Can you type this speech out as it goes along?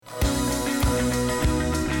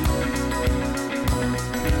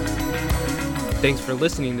Thanks for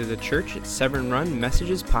listening to the Church at Severn Run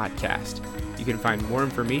Messages podcast. You can find more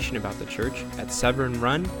information about the church at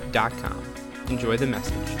severnrun.com. Enjoy the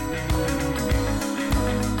message.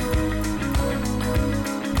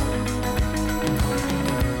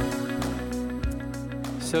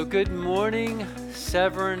 So good morning,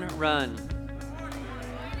 Severn Run.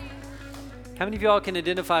 How many of y'all can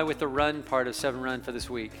identify with the run part of Severn Run for this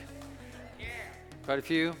week? Quite a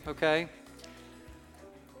few, okay.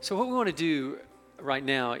 So what we want to do right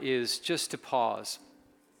now is just to pause.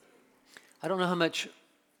 I don't know how much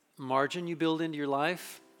margin you build into your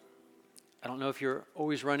life. I don't know if you're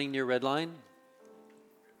always running near red line,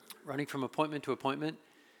 running from appointment to appointment,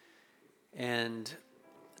 and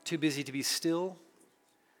too busy to be still.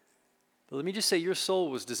 But let me just say, your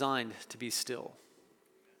soul was designed to be still.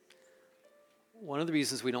 One of the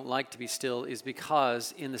reasons we don't like to be still is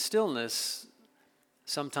because in the stillness,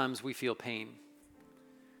 sometimes we feel pain.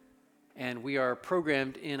 And we are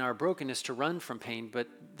programmed in our brokenness to run from pain, but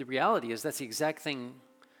the reality is that's the exact thing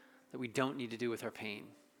that we don't need to do with our pain.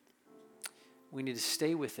 We need to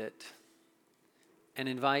stay with it and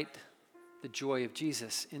invite the joy of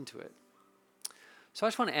Jesus into it. So I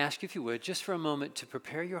just want to ask you, if you would, just for a moment to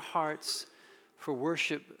prepare your hearts for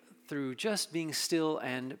worship through just being still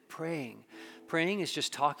and praying. Praying is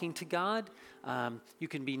just talking to God. You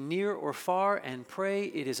can be near or far and pray.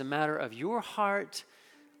 It is a matter of your heart,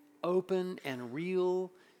 open and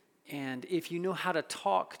real. And if you know how to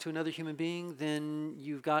talk to another human being, then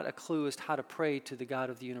you've got a clue as to how to pray to the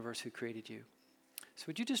God of the universe who created you. So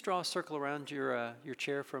would you just draw a circle around your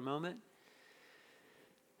chair for a moment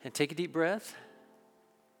and take a deep breath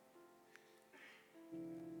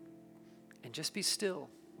and just be still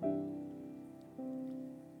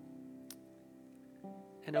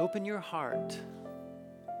and open your heart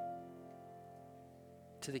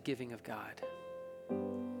to the giving of God.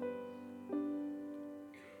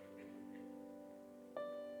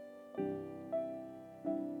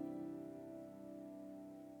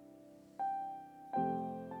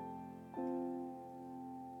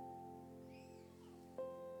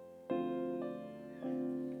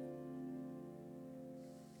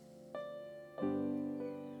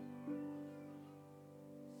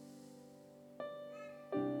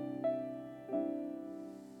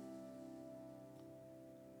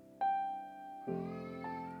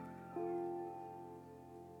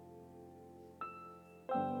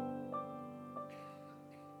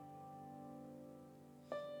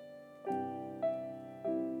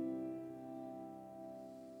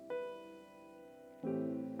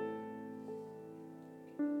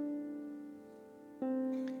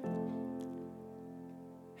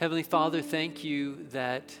 Heavenly Father, thank you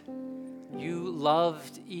that you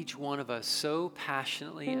loved each one of us so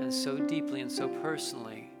passionately and so deeply and so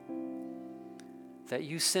personally that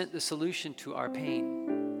you sent the solution to our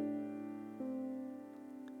pain.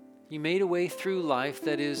 You made a way through life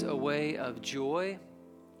that is a way of joy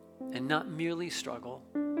and not merely struggle,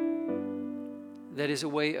 that is a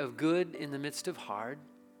way of good in the midst of hard.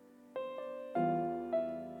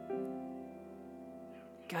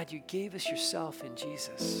 God, you gave us yourself in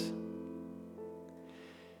Jesus.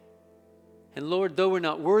 And Lord, though we're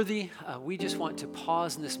not worthy, we just want to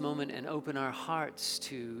pause in this moment and open our hearts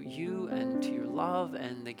to you and to your love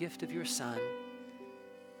and the gift of your Son.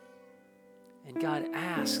 And God,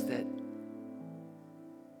 ask that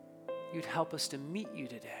you'd help us to meet you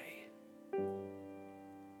today,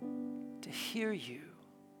 to hear you,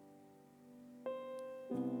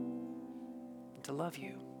 and to love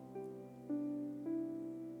you.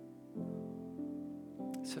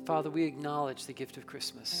 So, Father, we acknowledge the gift of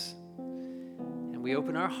Christmas, and we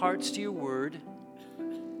open our hearts to your word,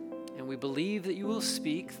 and we believe that you will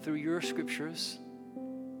speak through your scriptures,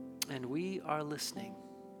 and we are listening.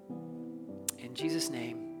 In Jesus'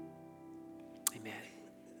 name, amen.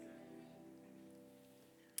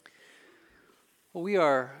 Well, we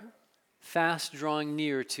are fast drawing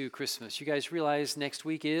near to Christmas. You guys realize next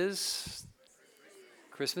week is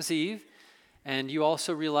Christmas Eve, and you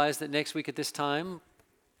also realize that next week at this time,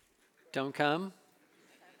 don't come,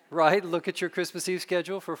 right? Look at your Christmas Eve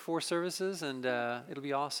schedule for 4 services, and it'll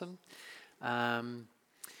be awesome. But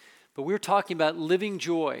we're talking about living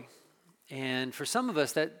joy, and for some of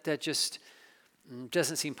us, that just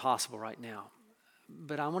doesn't seem possible right now.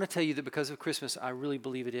 But I want to tell you that because of Christmas, I really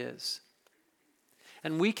believe it is.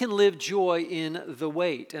 And we can live joy in the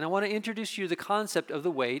wait. And I want to introduce you to the concept of the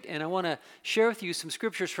wait. And I want to share with you some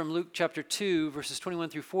scriptures from Luke chapter 2, verses 21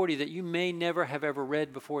 through 40 that you may never have ever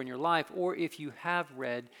read before in your life. Or if you have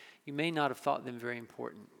read, you may not have thought them very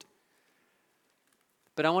important.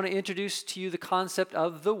 But I want to introduce to you the concept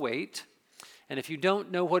of the wait. And if you don't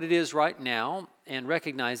know what it is right now, and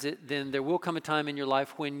recognize it, then there will come a time in your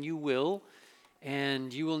life when you will,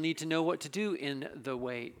 and you will need to know what to do in the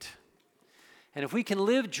wait. And if we can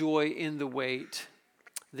live joy in the wait,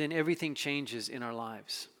 then everything changes in our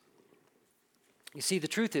lives. You see, the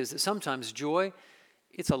truth is that sometimes joy,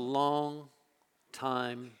 it's a long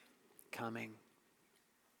time coming.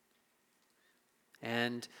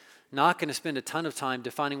 And not going to spend a ton of time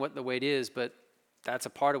defining what the wait is, but that's a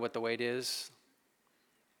part of what the wait is.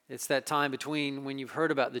 It's that time between when you've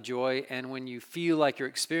heard about the joy and when you feel like you're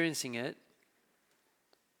experiencing it.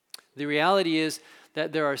 The reality is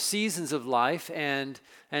that there are seasons of life, and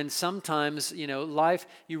sometimes, life,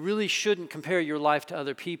 you really shouldn't compare your life to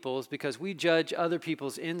other people's, because we judge other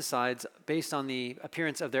people's insides based on the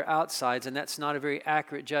appearance of their outsides, and that's not a very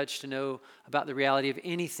accurate judge to know about the reality of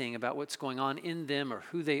anything, about what's going on in them or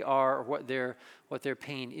who they are or what their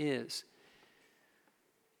pain is.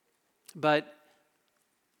 But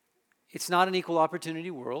it's not an equal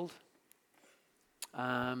opportunity world.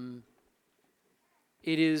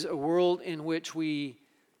 It is a world in which we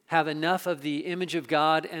have enough of the image of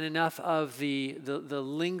God and enough of the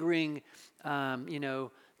lingering,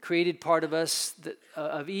 created part of us,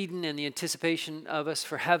 of Eden, and the anticipation of us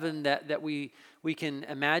for heaven, that we can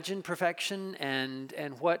imagine perfection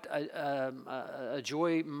and what a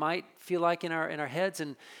joy might feel like in our heads,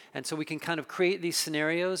 and so we can kind of create these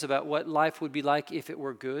scenarios about what life would be like if it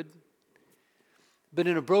were good. But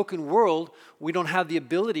in a broken world, we don't have the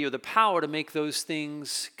ability or the power to make those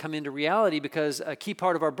things come into reality, because a key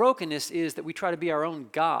part of our brokenness is that we try to be our own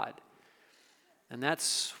God. And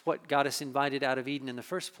that's what got us invited out of Eden in the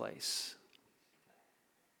first place.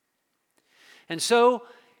 And so,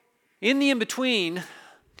 in the in-between,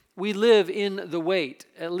 we live in the wait,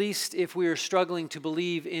 at least if we are struggling to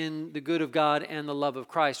believe in the good of God and the love of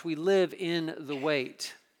Christ. We live in the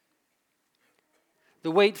wait. The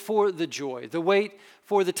wait for the joy, the wait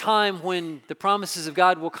for the time when the promises of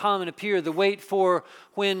God will come and appear, the wait for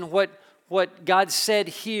when what God said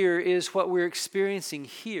here is what we're experiencing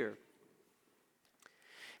here.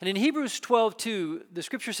 And in Hebrews 12:2, the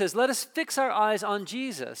scripture says, "Let us fix our eyes on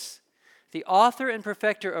Jesus, the author and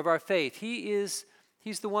perfecter of our faith." He's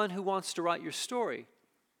the one who wants to write your story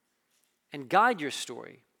and guide your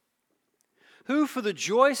story. "Who for the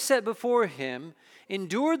joy set before him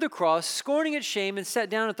endured the cross, scorning its shame, and sat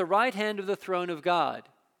down at the right hand of the throne of God."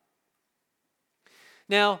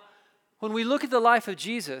 Now, when we look at the life of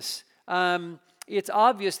Jesus, it's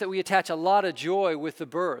obvious that we attach a lot of joy with the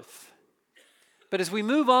birth. But as we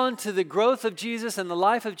move on to the growth of Jesus and the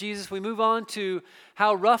life of Jesus, we move on to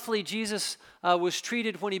how roughly Jesus was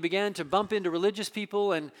treated when he began to bump into religious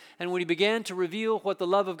people, and when he began to reveal what the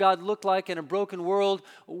love of God looked like in a broken world.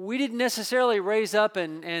 We didn't necessarily raise up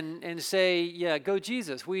and say, "Yeah, go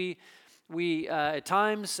Jesus." We at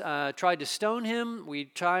times tried to stone him. We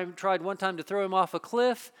tried one time to throw him off a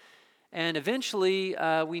cliff, and eventually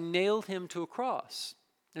we nailed him to a cross.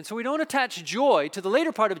 And so we don't attach joy to the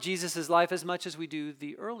later part of Jesus' life as much as we do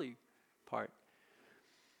the early part.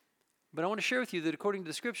 But I want to share with you that according to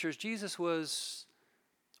the scriptures, Jesus was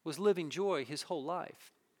living joy his whole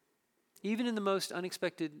life, even in the most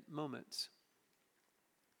unexpected moments.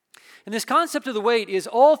 And this concept of the wait is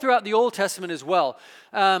all throughout the Old Testament as well.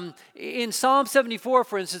 In Psalm 74,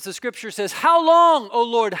 for instance, the scripture says, "How long, O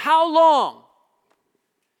Lord, how long?"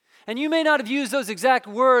 And you may not have used those exact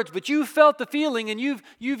words, but you felt the feeling, and you've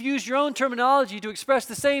used your own terminology to express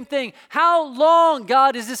the same thing. How long,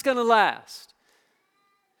 God, is this going to last?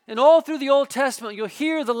 And all through the Old Testament, you'll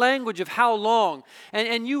hear the language of how long,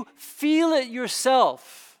 and you feel it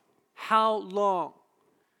yourself. How long?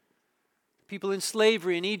 People in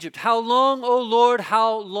slavery in Egypt. How long, O Lord,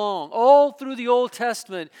 how long? All through the Old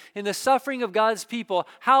Testament, in the suffering of God's people.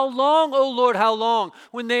 How long, O Lord, how long?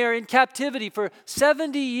 When they are in captivity for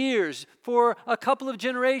 70 years, for a couple of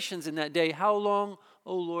generations in that day. How long,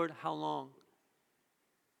 O Lord, how long?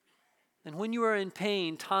 And when you are in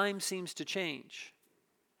pain, time seems to change.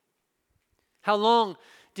 How long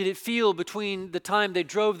did it feel between the time they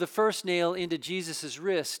drove the first nail into Jesus'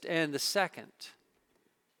 wrist and the second?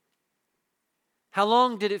 How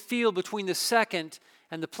long did it feel between the second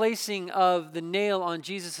and the placing of the nail on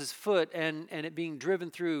Jesus' foot and it being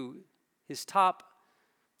driven through his top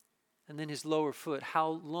and then his lower foot? How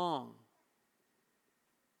long?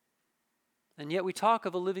 And yet we talk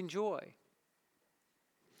of a living joy.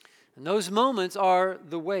 And those moments are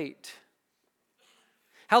the wait.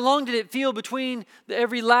 How long did it feel between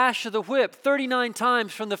every lash of the whip? 39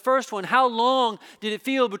 times from the first one. How long did it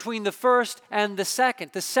feel between the first and the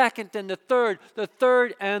second and the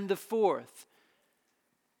third and the fourth?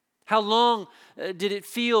 How long did it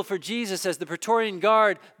feel for Jesus as the Praetorian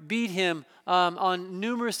Guard beat him on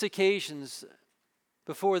numerous occasions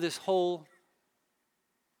before this whole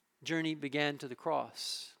journey began to the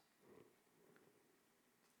cross?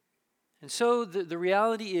 And so the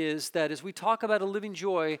reality is that as we talk about a living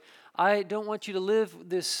joy, I don't want you to live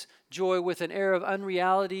this joy with an air of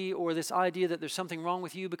unreality or this idea that there's something wrong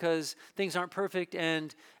with you because things aren't perfect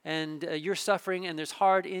and you're suffering and there's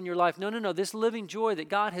hard in your life. No. This living joy that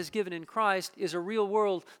God has given in Christ is a real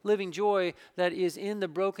world living joy that is in the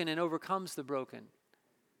broken and overcomes the broken.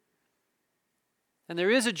 And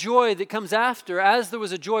there is a joy that comes after, as there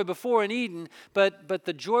was a joy before in Eden, but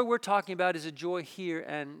the joy we're talking about is a joy here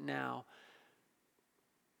and now.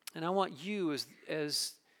 And I want you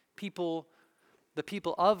as people, the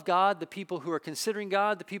people of God, the people who are considering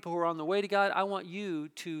God, the people who are on the way to God, I want you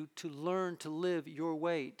to learn to live your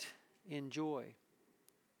weight in joy.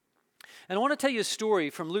 And I want to tell you a story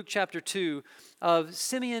from Luke chapter 2 of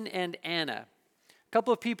Simeon and Anna, a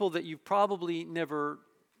couple of people that you've probably never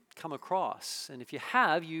come across. And if you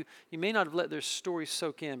have, you may not have let their story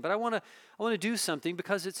soak in. But I want to do something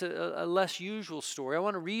because it's a less usual story. I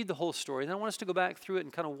want to read the whole story, and I want us to go back through it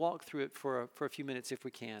and kind of walk through it for a few minutes if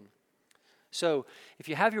we can. So if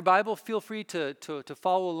you have your Bible, feel free to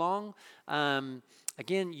follow along.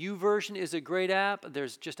 Again, YouVersion is a great app.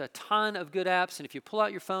 There's just a ton of good apps. And if you pull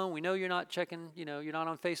out your phone, we know you're not checking, you're not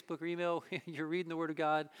on Facebook or email. You're reading the Word of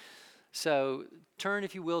God. So turn,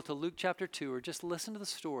 if you will, to Luke chapter 2, or just listen to the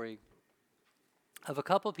story of a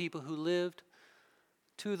couple of people who lived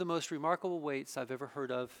two of the most remarkable weights I've ever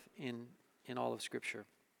heard of in all of Scripture.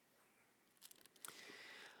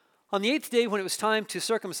 On the 8th day, when it was time to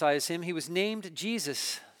circumcise him, he was named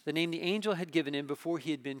Jesus, the name the angel had given him before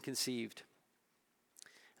he had been conceived.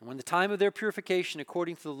 And when the time of their purification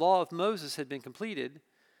according to the law of Moses had been completed,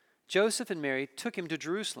 Joseph and Mary took him to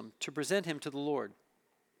Jerusalem to present him to the Lord.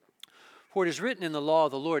 For it is written in the law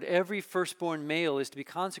of the Lord, every firstborn male is to be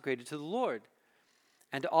consecrated to the Lord,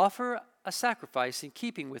 and to offer a sacrifice in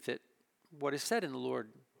keeping with it, what is said in the law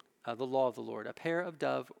of the Lord, a pair of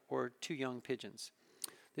dove or 2 young pigeons.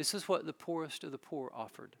 This is what the poorest of the poor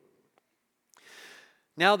offered.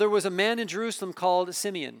 Now there was a man in Jerusalem called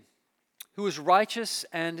Simeon, who was righteous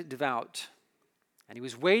and devout, and he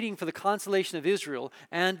was waiting for the consolation of Israel,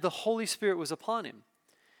 and the Holy Spirit was upon him.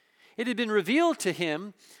 It had been revealed to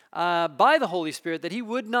him by the Holy Spirit that he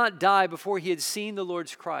would not die before he had seen the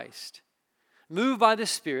Lord's Christ. Moved by the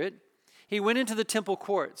Spirit, he went into the temple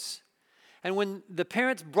courts. And when the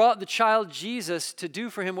parents brought the child Jesus to do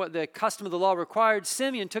for him what the custom of the law required,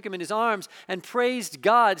 Simeon took him in his arms and praised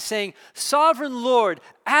God, saying, "Sovereign Lord,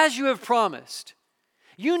 as you have promised,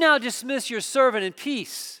 you now dismiss your servant in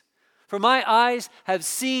peace. For my eyes have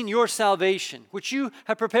seen your salvation, which you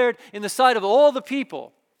have prepared in the sight of all the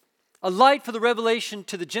people, a light for the revelation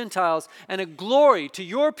to the Gentiles, and a glory to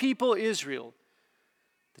your people Israel."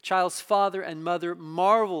 The child's father and mother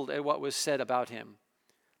marveled at what was said about him.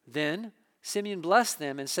 Then Simeon blessed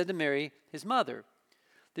them and said to Mary, his mother,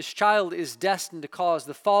 "This child is destined to cause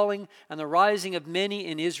the falling and the rising of many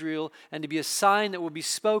in Israel, and to be a sign that will be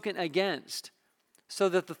spoken against, so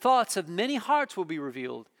that the thoughts of many hearts will be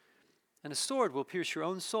revealed, and a sword will pierce your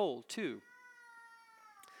own soul too."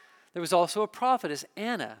 There was also a prophetess,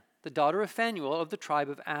 Anna, the daughter of Phanuel of the tribe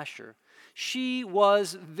of Asher. She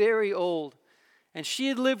was very old, and she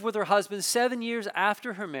had lived with her husband 7 years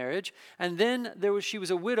after her marriage, and then she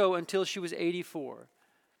was a widow until she was 84.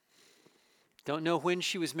 Don't know when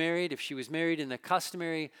she was married. If she was married in the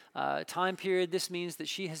customary time period, this means that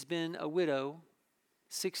she has been a widow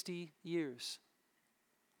 60 years,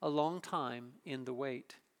 a long time in the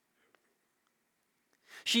wait.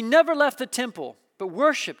 She never left the temple, but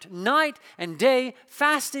worshipped night and day,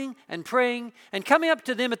 fasting and praying. And coming up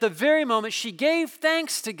to them at the very moment, she gave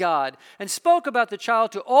thanks to God and spoke about the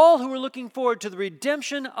child to all who were looking forward to the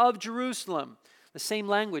redemption of Jerusalem. The same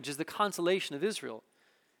language as the consolation of Israel.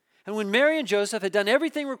 And when Mary and Joseph had done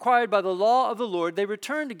everything required by the law of the Lord, they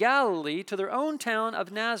returned to Galilee to their own town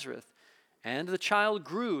of Nazareth. And the child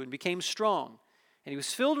grew and became strong, and he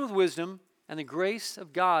was filled with wisdom, and the grace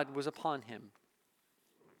of God was upon him.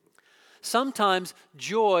 Sometimes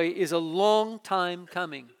joy is a long time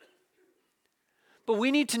coming. But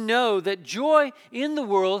we need to know that joy in the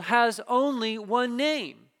world has only one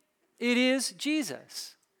name. It is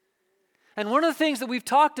Jesus. And one of the things that we've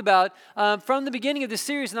talked about from the beginning of this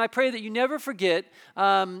series, and I pray that you never forget,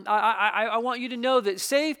 I want you to know that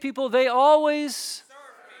saved people, they always,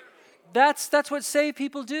 that's what saved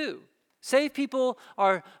people do. Saved people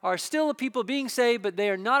are still a people being saved, but they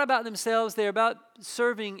are not about themselves. They're about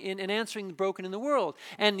serving and answering the broken in the world.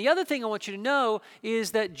 And the other thing I want you to know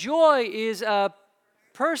is that joy is a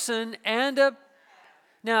person and a...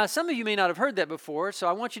 Now, some of you may not have heard that before, so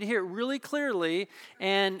I want you to hear it really clearly.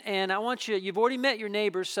 And I want you've already met your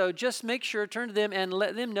neighbors, so just make sure, turn to them and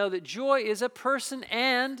let them know that joy is a person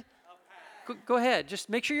and... Go ahead, just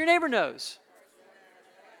make sure your neighbor knows.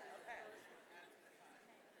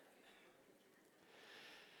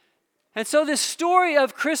 And so this story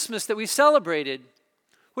of Christmas that we celebrated,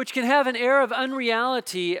 which can have an air of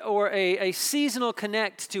unreality or a seasonal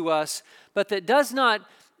connect to us, but that does not,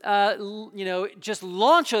 just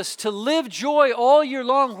launch us to live joy all year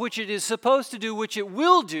long, which it is supposed to do, which it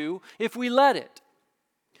will do if we let it.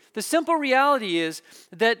 The simple reality is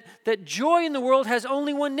that joy in the world has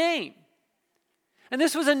only one name. And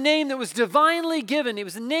this was a name that was divinely given. It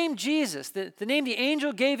was the name Jesus, the name the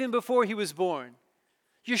angel gave him before he was born.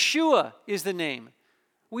 Yeshua is the name.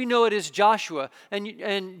 We know it as Joshua.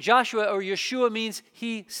 And Joshua or Yeshua means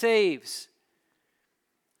he saves.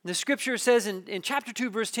 The scripture says in chapter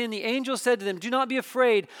 2, verse 10, the angel said to them, "Do not be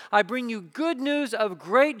afraid. I bring you good news of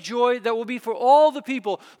great joy that will be for all the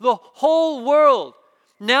people. The whole world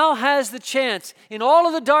now has the chance in all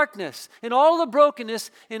of the darkness, in all of the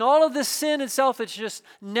brokenness, in all of the sin and selfishness,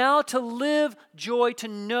 now to live joy, to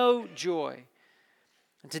know joy.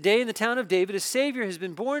 And today in the town of David, a Savior has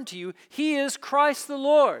been born to you. He is Christ the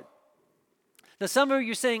Lord." Now some of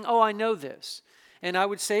you are saying, "Oh, I know this." And I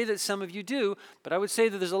would say that some of you do, but I would say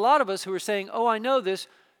that there's a lot of us who are saying, "Oh, I know this."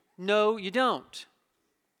 No, you don't.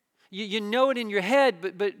 You know it in your head,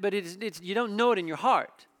 but you don't know it in your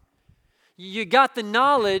heart. You got the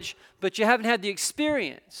knowledge, but you haven't had the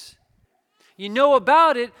experience. You know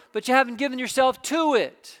about it, but you haven't given yourself to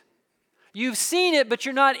it. You've seen it, but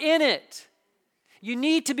you're not in it. You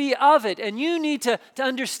need to be of it, and you need to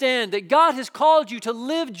understand that God has called you to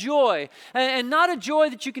live joy, and not a joy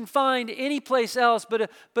that you can find anyplace else,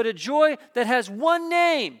 but a joy that has one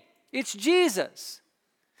name. It's Jesus.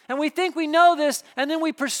 And we think we know this, and then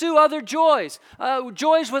we pursue other joys,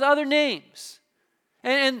 joys with other names.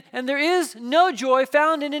 And there is no joy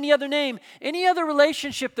found in any other name. Any other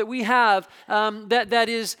relationship that we have that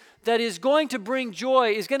is going to bring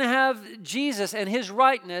joy is going to have Jesus and his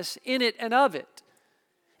rightness in it and of it.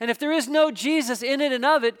 And if there is no Jesus in it and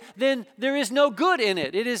of it, then there is no good in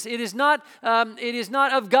it. It is not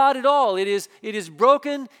of God at all. It is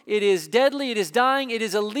broken. It is deadly. It is dying. It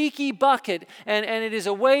is a leaky bucket, and it is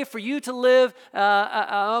a way for you to live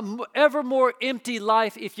a ever more empty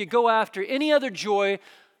life if you go after any other joy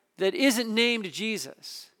that isn't named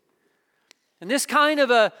Jesus. And this kind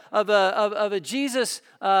of a Jesus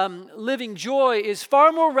living joy is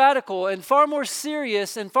far more radical and far more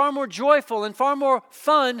serious and far more joyful and far more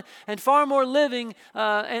fun and far more living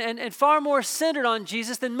and far more centered on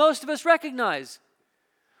Jesus than most of us recognize.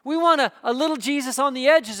 We want a little Jesus on the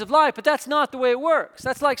edges of life, but that's not the way it works.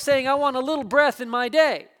 That's like saying, "I want a little breath in my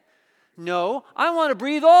day." No, I want to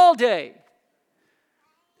breathe all day.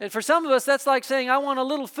 And for some of us, that's like saying, "I want a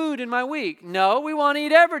little food in my week." No, we want to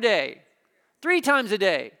eat every day. 3 times a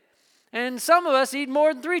day. And some of us eat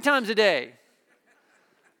more than 3 times a day.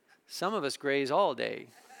 Some of us graze all day.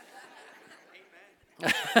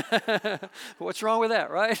 What's wrong with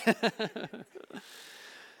that, right?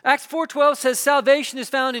 Acts 4:12 says, "Salvation is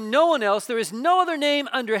found in no one else. There is no other name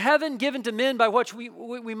under heaven given to men by which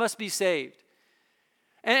we must be saved."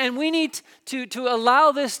 And we need to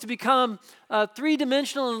allow this to become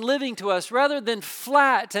three-dimensional and living to us rather than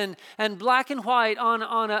flat and black and white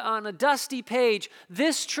on a dusty page.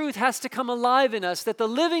 This truth has to come alive in us, that the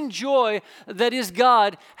living joy that is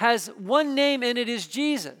God has one name, and it is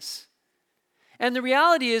Jesus. And the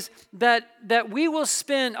reality is that we will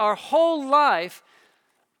spend our whole life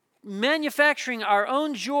manufacturing our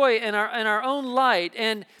own joy and our own light,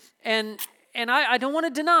 and I don't want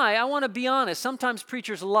to deny, I want to be honest, sometimes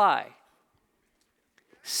preachers lie.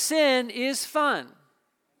 Sin is fun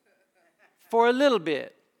for a little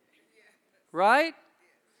bit, right?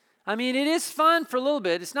 I mean, it is fun for a little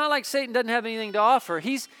bit. It's not like Satan doesn't have anything to offer.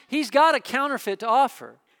 He's got a counterfeit to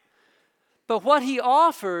offer. But what he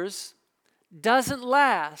offers doesn't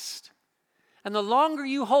last. And the longer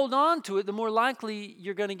you hold on to it, the more likely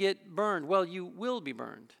you're going to get burned. Well, you will be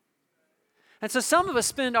burned. And so some of us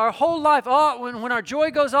spend our whole life, when our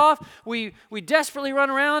joy goes off, we desperately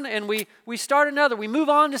run around and we start another. We move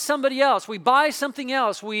on to somebody else. We buy something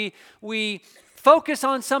else. We focus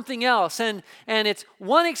on something else. And it's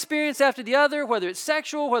one experience after the other, whether it's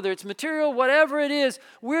sexual, whether it's material, whatever it is,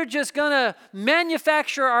 we're just going to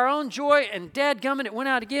manufacture our own joy, and dadgummit, it went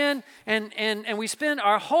out again, and we spend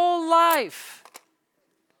our whole life.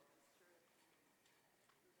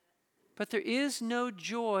 But there is no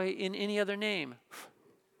joy in any other name.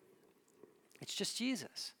 It's just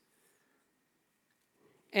Jesus.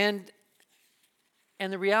 And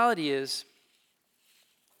the reality is,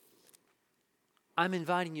 I'm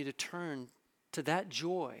inviting you to turn to that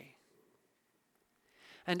joy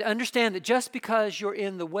and to understand that just because you're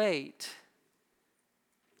in the wait,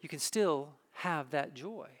 you can still have that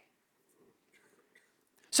joy.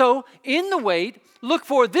 So, in the wait, look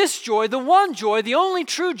for this joy, the one joy, the only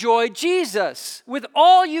true joy, Jesus, with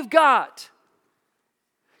all you've got.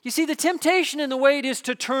 You see, the temptation in the wait is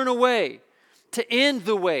to turn away, to end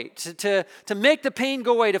the wait, to make the pain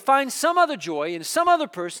go away, to find some other joy in some other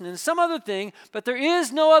person, in some other thing, but there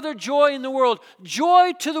is no other joy in the world.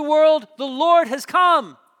 Joy to the world, the Lord has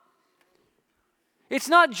come. It's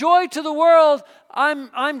not joy to the world,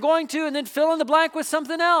 I'm going to, and then fill in the blank with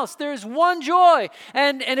something else. There's one joy.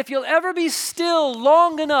 And if you'll ever be still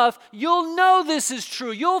long enough, you'll know this is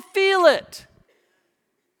true. You'll feel it.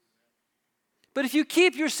 But if you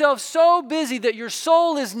keep yourself so busy that your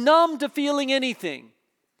soul is numb to feeling anything,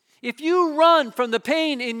 if you run from the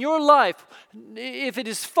pain in your life, if it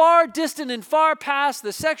is far distant and far past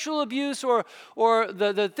the sexual abuse or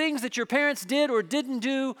the things that your parents did or didn't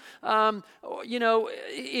do,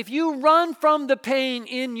 if you run from the pain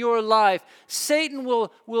in your life, Satan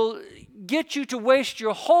will get you to waste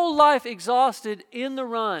your whole life exhausted in the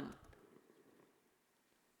run.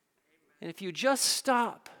 And if you just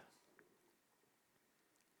stop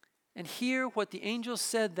and hear what the angels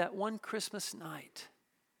said that one Christmas night,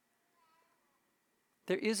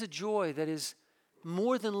 there is a joy that is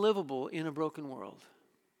more than livable in a broken world.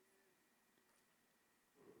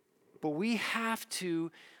 But we have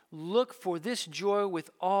to look for this joy with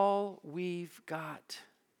all we've got.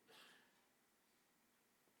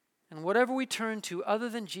 And whatever we turn to other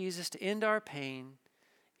than Jesus to end our pain,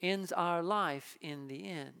 ends our life in the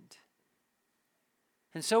end.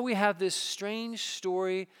 And so we have this strange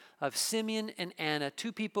story of Simeon and Anna,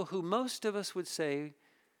 two people who most of us would say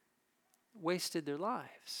wasted their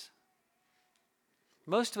lives.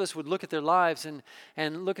 Most of us would look at their lives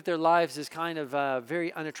and look at their lives as kind of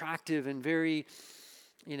very unattractive and very,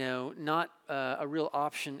 not a real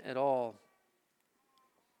option at all.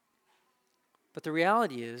 But the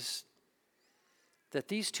reality is that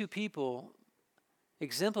these two people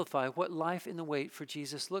exemplify what life in the wait for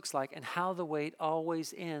Jesus looks like and how the wait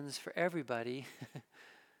always ends for everybody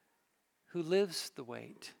who lives the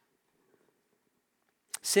wait.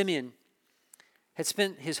 Simeon had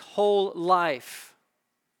spent his whole life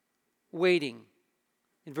waiting.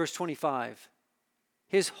 In verse 25,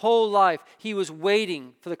 his whole life he was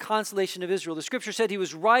waiting for the consolation of Israel. The scripture said he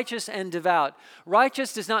was righteous and devout.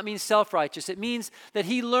 Righteous does not mean self-righteous. It means that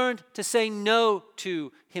he learned to say no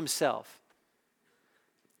to himself.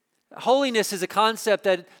 Holiness is a concept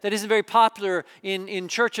that isn't very popular in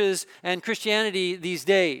churches and Christianity these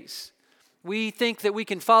days. We think that we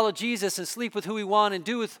can follow Jesus and sleep with who we want and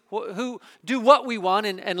do what we want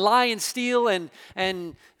and lie and steal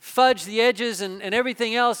and fudge the edges and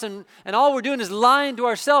everything else. And all we're doing is lying to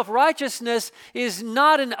ourselves. Righteousness is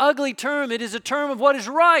not an ugly term. It is a term of what is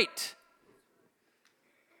right.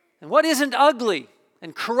 And what isn't ugly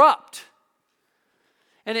and corrupt.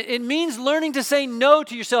 And it means learning to say no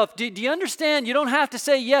to yourself. Do you understand? You don't have to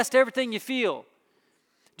say yes to everything you feel.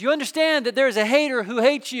 Do you understand that there's a hater who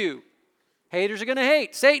hates you? Haters are going to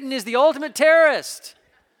hate. Satan is the ultimate terrorist.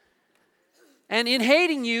 And in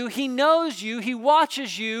hating you, he knows you, he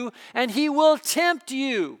watches you, and he will tempt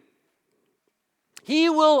you. He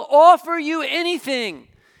will offer you anything.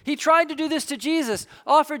 He tried to do this to Jesus,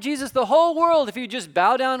 offer Jesus the whole world if you just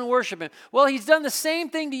bow down and worship him. Well, he's done the same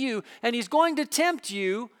thing to you, and he's going to tempt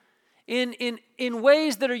you in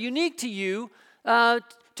ways that are unique to you,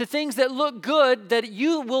 to things that look good, that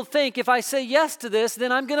you will think, if I say yes to this,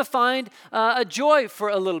 then I'm going to find a joy for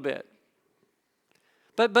a little bit.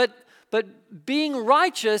 But being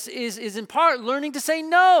righteous is in part learning to say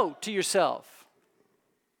no to yourself.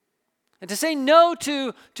 And to say no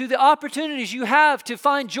to the opportunities you have to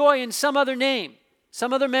find joy in some other name,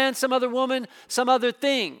 some other man, some other woman, some other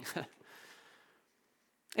thing.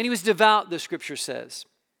 And he was devout, the scripture says.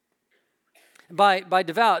 By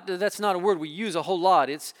devout, that's not a word we use a whole lot.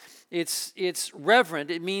 It's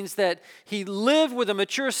reverent. It means that he lived with a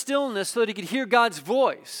mature stillness so that he could hear God's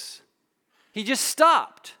voice. He just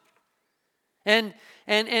stopped. And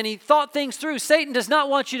he thought things through. Satan does not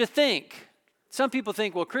want you to think. Some people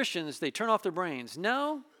think, well, Christians, they turn off their brains.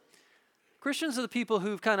 No. Christians are the people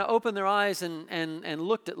who've kind of opened their eyes and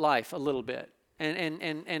looked at life a little bit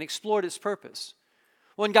and explored its purpose.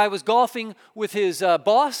 One guy was golfing with his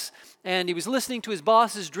boss, and he was listening to his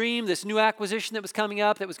boss's dream, this new acquisition that was coming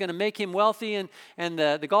up that was going to make him wealthy, and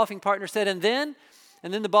the golfing partner said, and then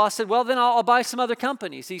the boss said, well, then I'll buy some other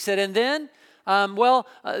companies. He said, and then?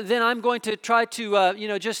 Then I'm going to try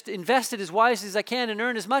to, just invest it as wisely as I can and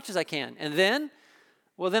earn as much as I can. And then?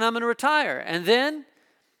 Well, then I'm going to retire. And then?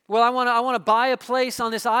 Well, I want to buy a place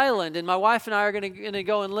on this island, and my wife and I are going to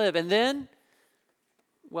go and live. And then?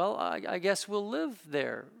 Well, I guess we'll live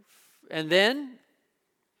there. And then?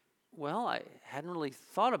 Well, I hadn't really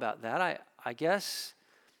thought about that. I guess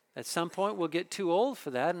at some point we'll get too old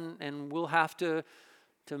for that, and we'll have to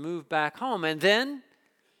move back home. And then?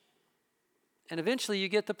 And eventually you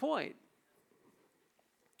get the point.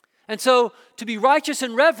 And so to be righteous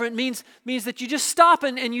and reverent means that you just stop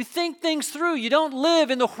and you think things through. You don't live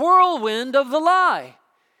in the whirlwind of the lie.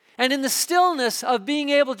 And in the stillness of being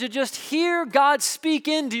able to just hear God speak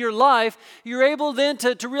into your life, you're able then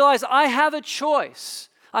to realize, I have a choice.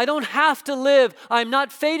 I don't have to live. I'm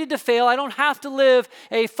not fated to fail. I don't have to live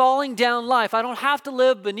a falling down life. I don't have to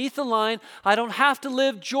live beneath the line. I don't have to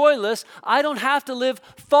live joyless. I don't have to live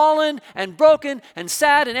fallen and broken and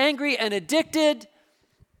sad and angry and addicted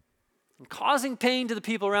and causing pain to the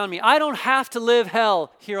people around me. I don't have to live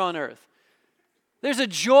hell here on earth. There's a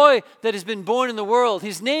joy that has been born in the world.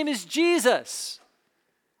 His name is Jesus.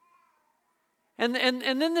 And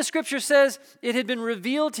then the scripture says it had been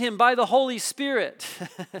revealed to him by the Holy Spirit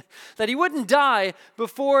that he wouldn't die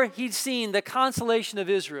before he'd seen the consolation of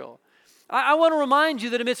Israel. I want to remind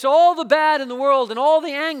you that amidst all the bad in the world and all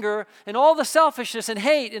the anger and all the selfishness and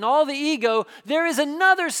hate and all the ego, there is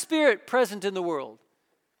another spirit present in the world.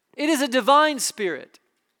 It is a divine spirit.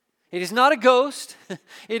 It is not a ghost.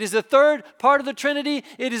 It is the third part of the Trinity.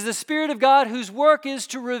 It is the Spirit of God whose work is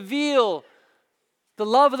to reveal the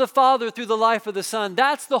love of the Father through the life of the Son.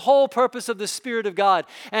 That's the whole purpose of the Spirit of God.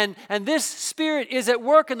 And this Spirit is at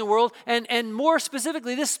work in the world, and more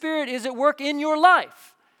specifically, this Spirit is at work in your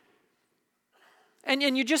life. And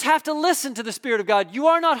you just have to listen to the Spirit of God. You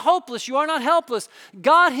are not hopeless. You are not helpless.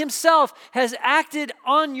 God himself has acted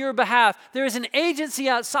on your behalf. There is an agency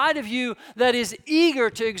outside of you that is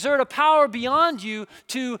eager to exert a power beyond you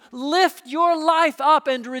to lift your life up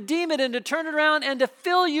and to redeem it and to turn it around and to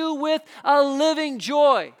fill you with a living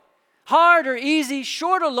joy. Hard or easy,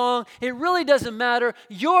 short or long, it really doesn't matter.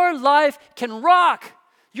 Your life can rock.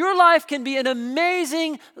 Your life can be an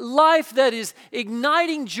amazing life that is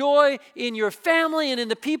igniting joy in your family and in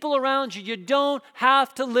the people around you. You don't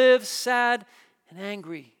have to live sad and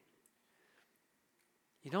angry.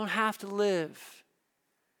 You don't have to live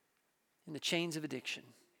in the chains of addiction.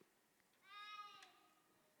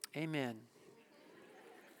 Amen.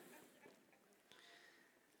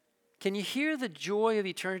 Can you hear the joy of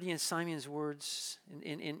eternity in Simeon's words,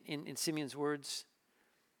 in Simeon's words?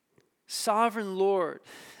 Sovereign Lord,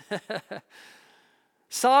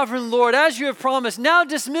 Sovereign Lord, as you have promised, now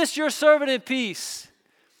dismiss your servant in peace.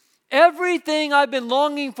 Everything I've been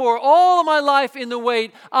longing for all of my life in the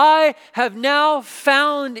wait, I have now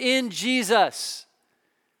found in Jesus.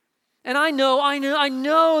 And I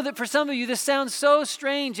know that for some of you this sounds so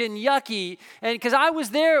strange and yucky. And because I was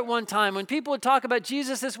there at one time when people would talk about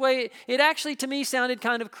Jesus this way, it actually to me sounded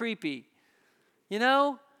kind of creepy. You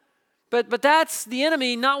know? But that's the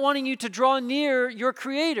enemy not wanting you to draw near your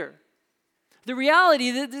Creator. The reality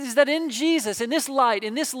is that in Jesus, in this light,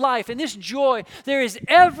 in this life, in this joy, there is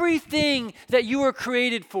everything that you were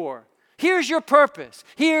created for. Here's your purpose.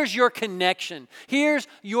 Here's your connection. Here's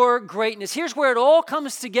your greatness. Here's where it all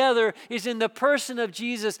comes together is in the person of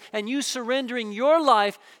Jesus and you surrendering your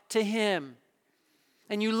life to Him.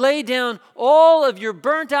 And you lay down all of your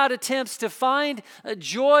burnt out attempts to find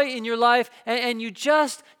joy in your life and you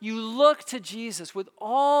look to Jesus with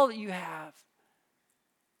all that you have.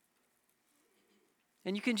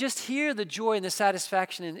 And you can just hear the joy and the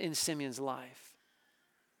satisfaction in Simeon's life.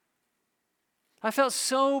 I felt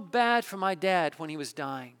so bad for my dad when he was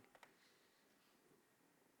dying.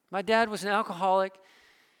 My dad was an alcoholic.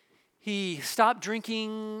 He stopped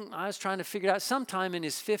drinking, I was trying to figure it out, sometime in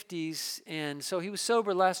his 50s. And so he was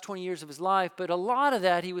sober the last 20 years of his life. But a lot of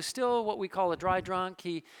that, he was still what we call a dry drunk.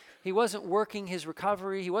 He wasn't working his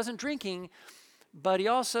recovery. He wasn't drinking, but he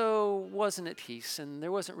also wasn't at peace. And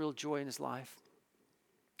there wasn't real joy in his life.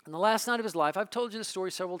 And the last night of his life, I've told you the story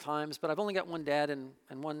several times, but I've only got one dad and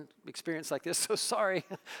one experience like this, so sorry.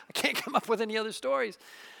 I can't come up with any other stories.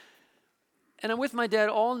 And I'm with my dad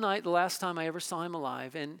all night the last time I ever saw him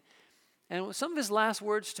alive. And And some of his last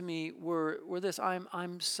words to me were this: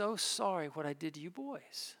 I'm so sorry what I did to you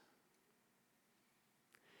boys.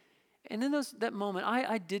 And in that moment,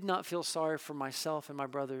 I did not feel sorry for myself and my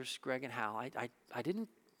brothers, Greg and Hal. I didn't.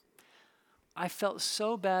 I felt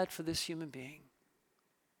so bad for this human being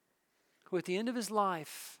who at the end of his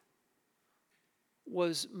life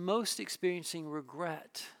was most experiencing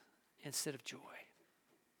regret instead of joy.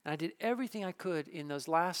 And I did everything I could in those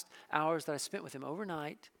last hours that I spent with him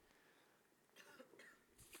overnight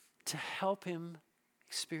to help him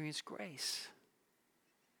experience grace.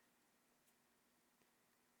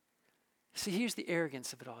 See, here's the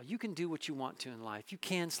arrogance of it all. You can do what you want to in life. You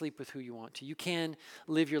can sleep with who you want to. You can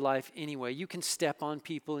live your life anyway. You can step on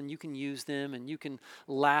people and you can use them, and you can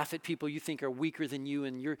laugh at people you think are weaker than you,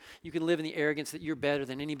 and you can live in the arrogance that you're better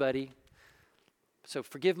than anybody. So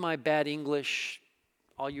forgive my bad English,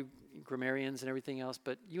 all you grammarians and everything else,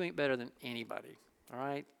 but you ain't better than anybody, all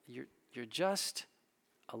right? You're just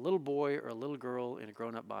a little boy or a little girl in a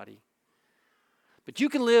grown-up body. But you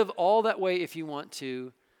can live all that way if you want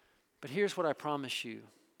to. But here's what I promise you,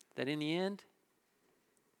 that in the end,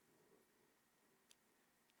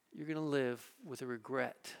 you're going to live with a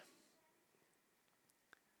regret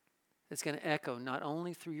that's going to echo not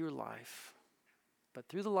only through your life, but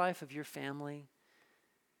through the life of your family.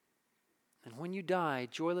 And when you die,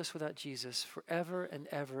 joyless without Jesus, forever and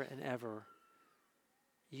ever and ever,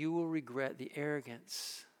 you will regret the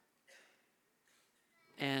arrogance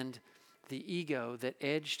and the ego that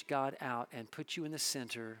edged God out and put you in the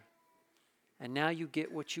center. And now you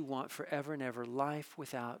get what you want forever and ever, life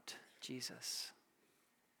without Jesus.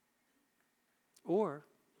 Or,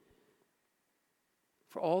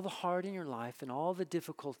 for all the hard in your life and all the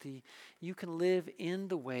difficulty, you can live in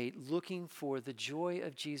the way looking for the joy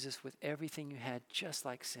of Jesus with everything you had, just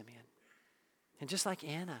like Simeon. And just like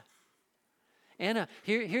Anna. Anna,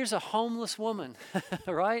 here's a homeless woman,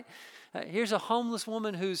 right? Here's a homeless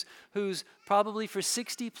woman who's probably for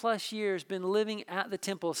 60 plus years been living at the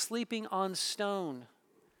temple, sleeping on stone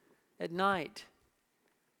at night.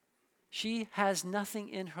 She has nothing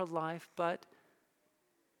in her life but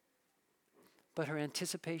her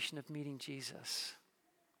anticipation of meeting Jesus.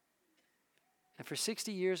 And for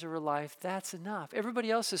 60 years of her life, that's enough. Everybody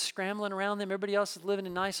else is scrambling around them. Everybody else is living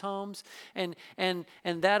in nice homes. And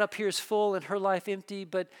that appears full and her life empty.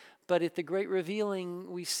 But at the great revealing,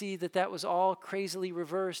 we see that was all crazily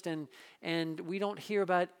reversed. And we don't hear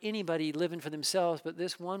about anybody living for themselves, but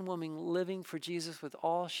this one woman living for Jesus with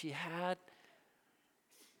all she had.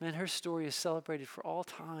 Man, her story is celebrated for all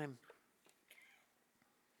time.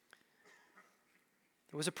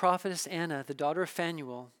 There was a prophetess, Anna, the daughter of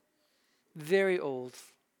Phanuel, very old,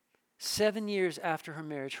 7 years after her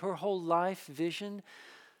marriage. Her whole life vision,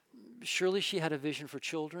 surely she had a vision for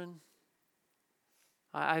children.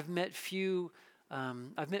 I've met few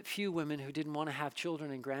women who didn't want to have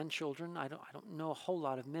children and grandchildren. I don't know a whole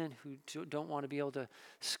lot of men who don't want to be able to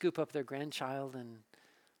scoop up their grandchild and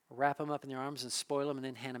wrap them up in their arms and spoil them and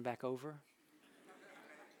then hand them back over.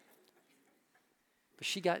 But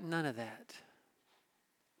she got none of that.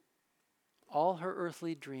 All her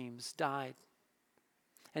earthly dreams died.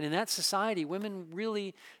 And in that society, women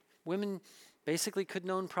basically couldn't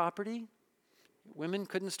own property. Women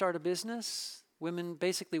couldn't start a business. Women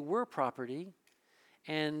basically were property.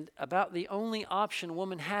 And about the only option a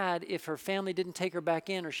woman had if her family didn't take her back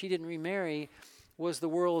in or she didn't remarry was the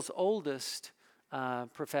world's oldest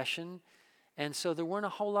profession. And so there weren't a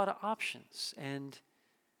whole lot of options. And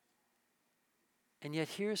yet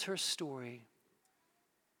here's her story.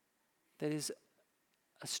 That is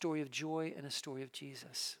a story of joy and a story of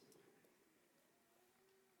Jesus.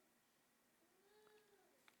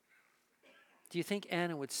 Do you think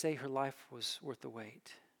Anna would say her life was worth the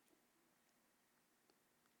wait?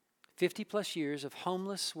 50 plus years of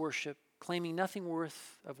homeless worship, claiming nothing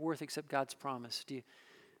of worth except God's promise. Do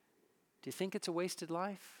you think it's a wasted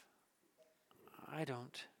life? I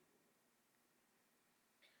don't.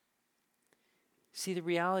 See, the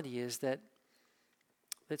reality is that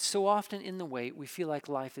so often in the wait, we feel like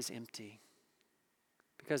life is empty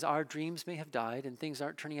because our dreams may have died and things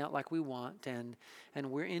aren't turning out like we want, and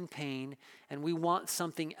we're in pain and we want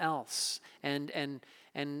something else. And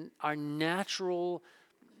our natural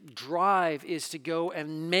drive is to go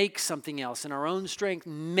and make something else in our own strength,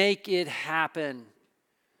 make it happen.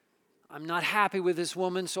 I'm not happy with this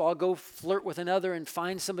woman, so I'll go flirt with another and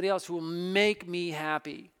find somebody else who will make me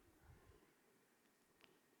happy.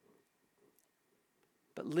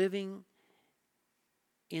 But living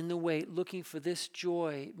in the wait, looking for this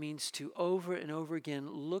joy means to over and over again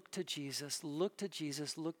look to Jesus, look to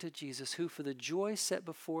Jesus, look to Jesus, who for the joy set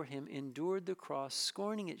before him endured the cross,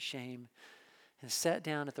 scorning its shame, and sat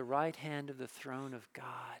down at the right hand of the throne of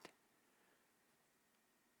God.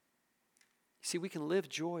 You see, we can live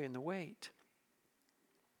joy in the wait.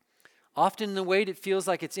 Often in the wait, it feels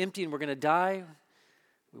like it's empty and we're going to die.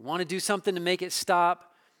 We want to do something to make it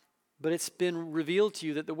stop, but it's been revealed to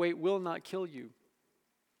you that the wait will not kill you.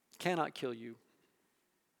 Cannot kill you.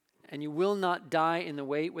 And you will not die in the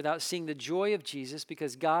wait without seeing the joy of Jesus,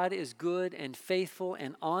 because God is good and faithful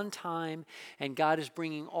and on time, and God is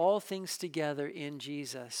bringing all things together in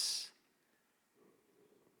Jesus.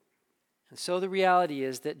 And so the reality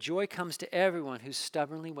is that joy comes to everyone who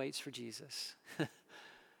stubbornly waits for Jesus.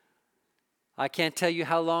 I can't tell you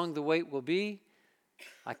how long the wait will be.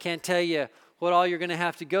 I can't tell you what all you're going to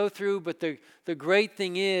have to go through, but the great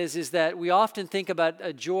thing is that we often think about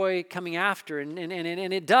a joy coming after, and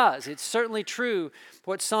it does. It's certainly true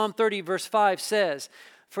what Psalm 30 verse 5 says.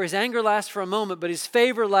 For his anger lasts for a moment, but his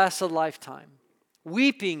favor lasts a lifetime.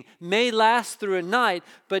 Weeping may last through a night,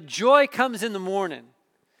 but joy comes in the morning.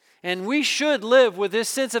 And we should live with this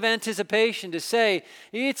sense of anticipation to say,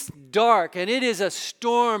 it's dark and it is a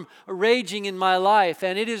storm raging in my life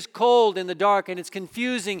and it is cold in the dark and it's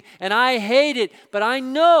confusing and I hate it, but I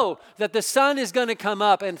know that the sun is going to come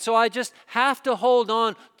up, and so I just have to hold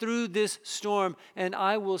on through this storm and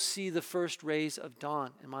I will see the first rays of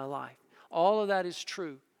dawn in my life. All of that is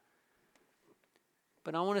true.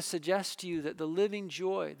 But I want to suggest to you that the living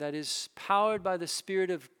joy that is powered by the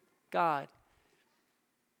Spirit of God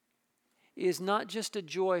is not just a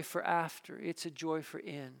joy for after, it's a joy for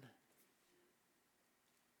in.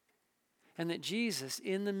 And that Jesus,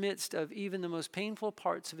 in the midst of even the most painful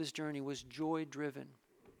parts of his journey, was joy-driven.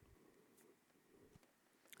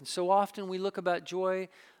 And so often we look about joy,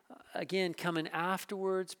 again, coming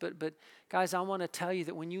afterwards, but guys, I want to tell you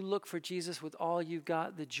that when you look for Jesus with all you've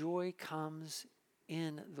got, the joy comes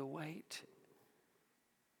in the wait.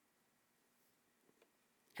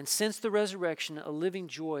 And since the resurrection, a living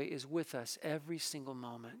joy is with us every single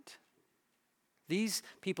moment. These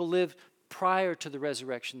people lived prior to the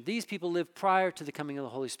resurrection. These people lived prior to the coming of the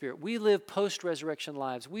Holy Spirit. We live post-resurrection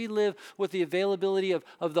lives. We live with the availability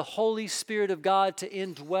of the Holy Spirit of God to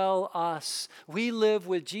indwell us. We live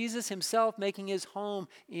with Jesus himself making his home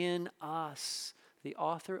in us, the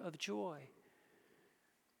author of joy.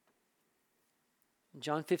 In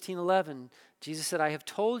John 15:11, Jesus said, I have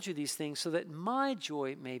told you these things so that my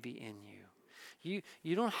joy may be in you.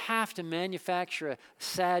 You don't have to manufacture a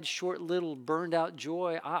sad, short, little, burned out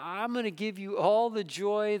joy. I'm going to give you all the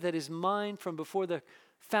joy that is mine from before the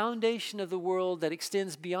foundation of the world, that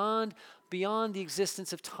extends beyond the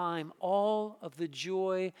existence of time. All of the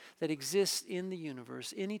joy that exists in the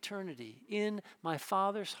universe, in eternity, in my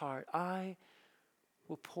Father's heart, I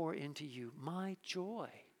will pour into you my joy,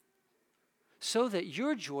 so that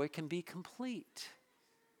your joy can be complete.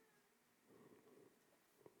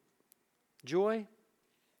 Joy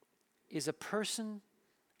is a person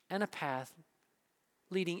and a path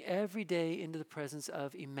leading every day into the presence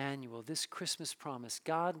of Immanuel, this Christmas promise,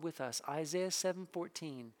 God with us. Isaiah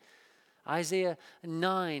 7:14, Isaiah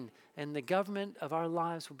 9, and the government of our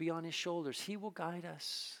lives will be on his shoulders. He will guide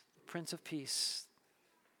us, Prince of Peace,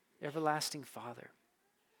 everlasting Father.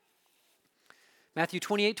 Matthew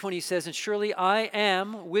 28:20 says, and surely I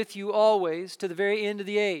am with you always to the very end of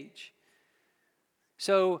the age.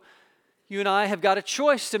 So you and I have got a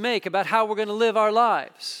choice to make about how we're going to live our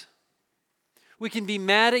lives. We can be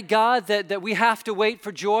mad at God that we have to wait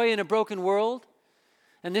for joy in a broken world.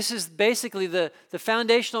 And this is basically the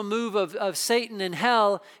foundational move of Satan and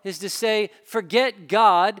hell, is to say, forget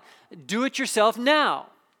God, do it yourself now.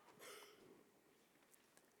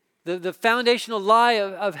 The foundational lie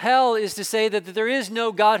of hell is to say that there is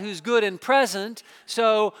no God who's good and present,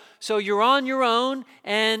 so you're on your own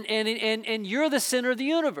and you're the center of the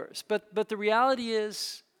universe. But the reality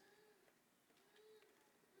is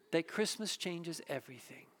that Christmas changes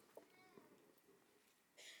everything.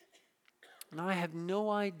 And I have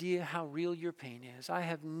no idea how real your pain is. I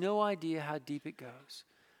have no idea how deep it goes.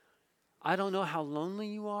 I don't know how lonely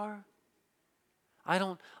you are. I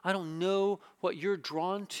don't know what you're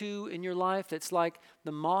drawn to in your life that's like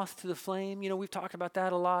the moth to the flame. You know, we've talked about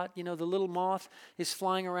that a lot. You know, the little moth is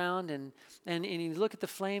flying around and you look at the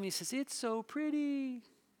flame and he says, it's so pretty.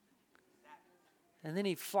 And then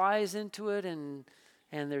he flies into it and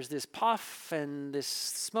there's this puff and this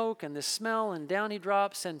smoke and this smell, and down he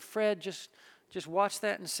drops, and Fred just watched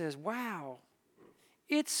that and says, wow,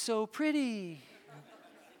 it's so pretty.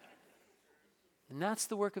 And that's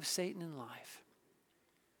the work of Satan in life.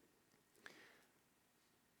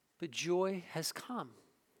 but joy has come.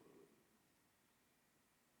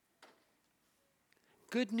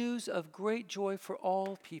 Good news of great joy for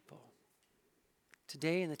all people.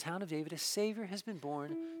 Today in the town of David, a Savior has been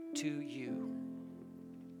born to you.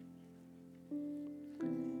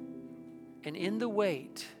 And in the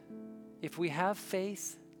wait, if we have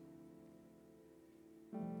faith,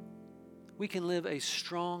 we can live a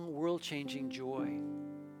strong, world-changing joy.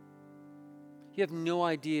 You have no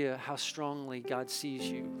idea how strongly God sees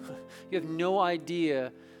you. You have no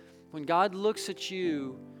idea when God looks at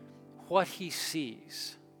you what He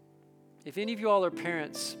sees. If any of you all are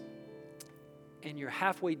parents and you're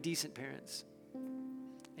halfway decent parents,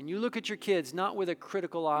 and you look at your kids not with a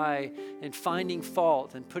critical eye and finding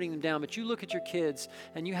fault and putting them down, but you look at your kids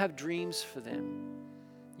and you have dreams for them.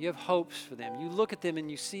 You have hopes for them. You look at them and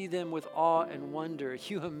you see them with awe and wonder.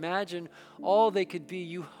 You imagine all they could be.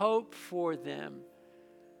 You hope for them.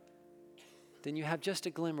 Then you have just a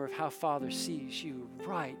glimmer of how Father sees you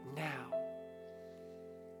right now.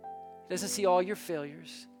 He doesn't see all your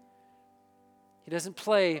failures. He doesn't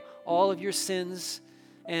play all of your sins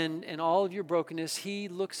and all of your brokenness. He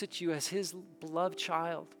looks at you as His beloved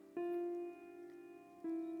child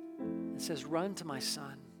and says, run to my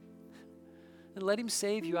Son and let Him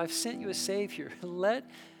save you. I've sent you a Savior. Let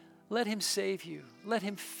Him save you. Let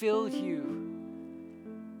Him fill you.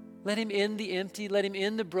 Let Him end the empty. Let Him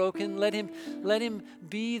end the broken. Let Him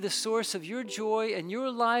be the source of your joy and your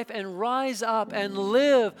life, and rise up and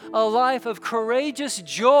live a life of courageous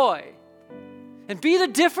joy and be the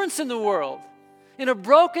difference in the world. In a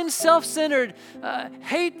broken, self-centered,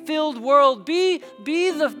 hate-filled world, be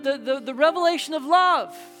the revelation of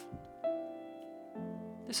love.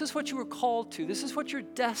 This is what you were called to. This is what you're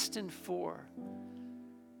destined for.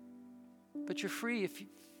 But you're free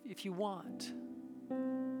if you want.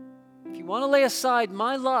 If you want to lay aside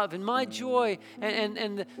my love and my joy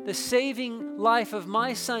and the saving life of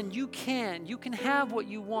my Son, you can. You can have what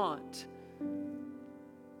you want.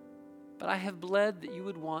 But I have bled that you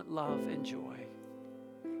would want love and joy.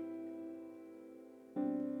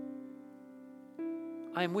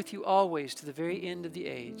 I am with you always to the very end of the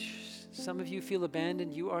age. Some of you feel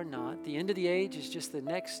abandoned. You are not. The end of the age is just the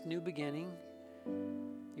next new beginning.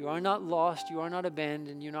 You are not lost. You are not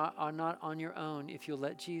abandoned. You are not on your own if you'll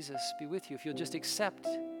let Jesus be with you, if you'll just accept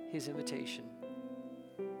His invitation.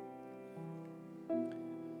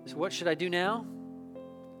 So what should I do now?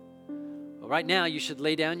 Well, right now you should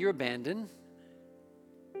lay down your abandon,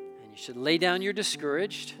 and you should lay down your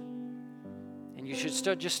discouraged, and you should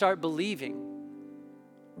start believing.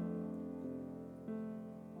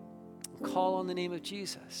 Call on the name of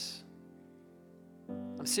Jesus.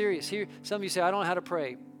 I'm serious. Here, some of you say, I don't know how to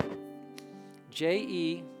pray.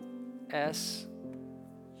 Jesus.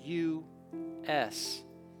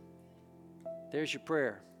 There's your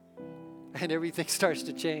prayer. And everything starts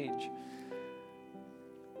to change.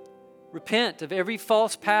 Repent of every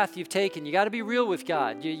false path you've taken. You got to be real with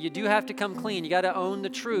God. You do have to come clean. You got to own the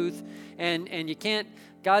truth. And you can't,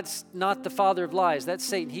 God's not the father of lies. That's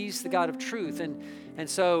Satan. He's the God of truth. And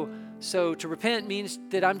so to repent means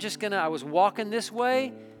that I was walking this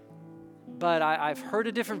way, but I've heard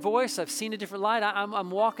a different voice. I've seen a different light. I'm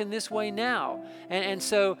walking this way now. And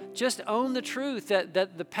so just own the truth that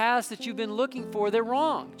the paths that you've been looking for, they're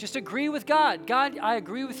wrong. Just agree with God. God, I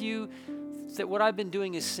agree with you that what I've been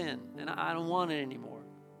doing is sin, and I don't want it anymore.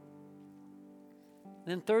 And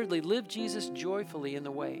then thirdly, live Jesus joyfully in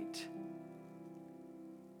the wait.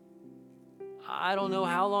 I don't know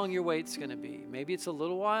how long your wait's going to be. Maybe it's a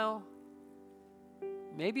little while.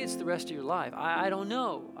 Maybe it's the rest of your life. I don't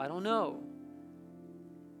know. I don't know.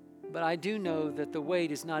 But I do know that the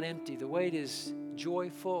wait is not empty. The wait is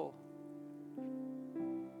joyful.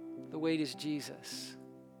 The wait is Jesus.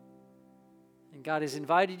 And God has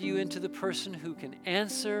invited you into the person who can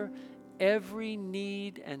answer every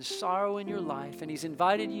need and sorrow in your life. And He's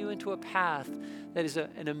invited you into a path that is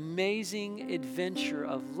an amazing adventure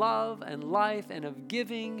of love and life and of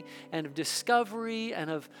giving and of discovery and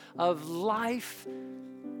of life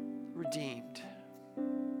redeemed.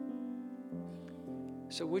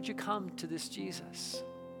 So would you come to this Jesus?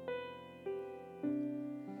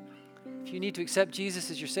 If you need to accept Jesus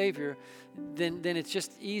as your Savior, then it's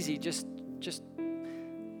just easy. Just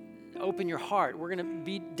open your heart. We're going to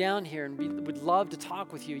be down here and would love to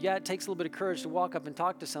talk with you. Yeah, it takes a little bit of courage to walk up and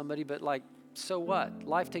talk to somebody, but so what?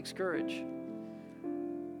 Life takes courage.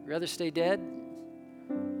 Rather stay dead?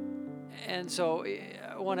 And so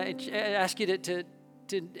I want to ask you to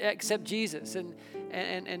accept Jesus. And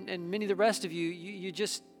many of the rest of you,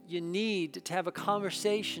 you need to have a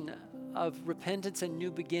conversation of repentance and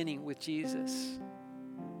new beginning with Jesus.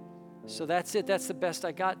 So that's it. That's the best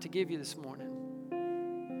I got to give you this morning.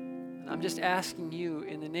 And I'm just asking you,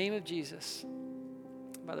 in the name of Jesus,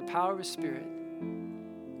 by the power of His Spirit,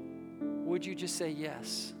 would you just say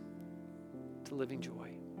yes to living joy?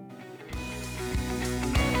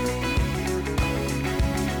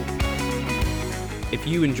 If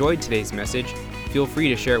you enjoyed today's message, feel free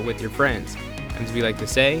to share it with your friends. And as we like to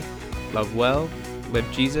say, love well, live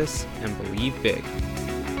Jesus, and believe big.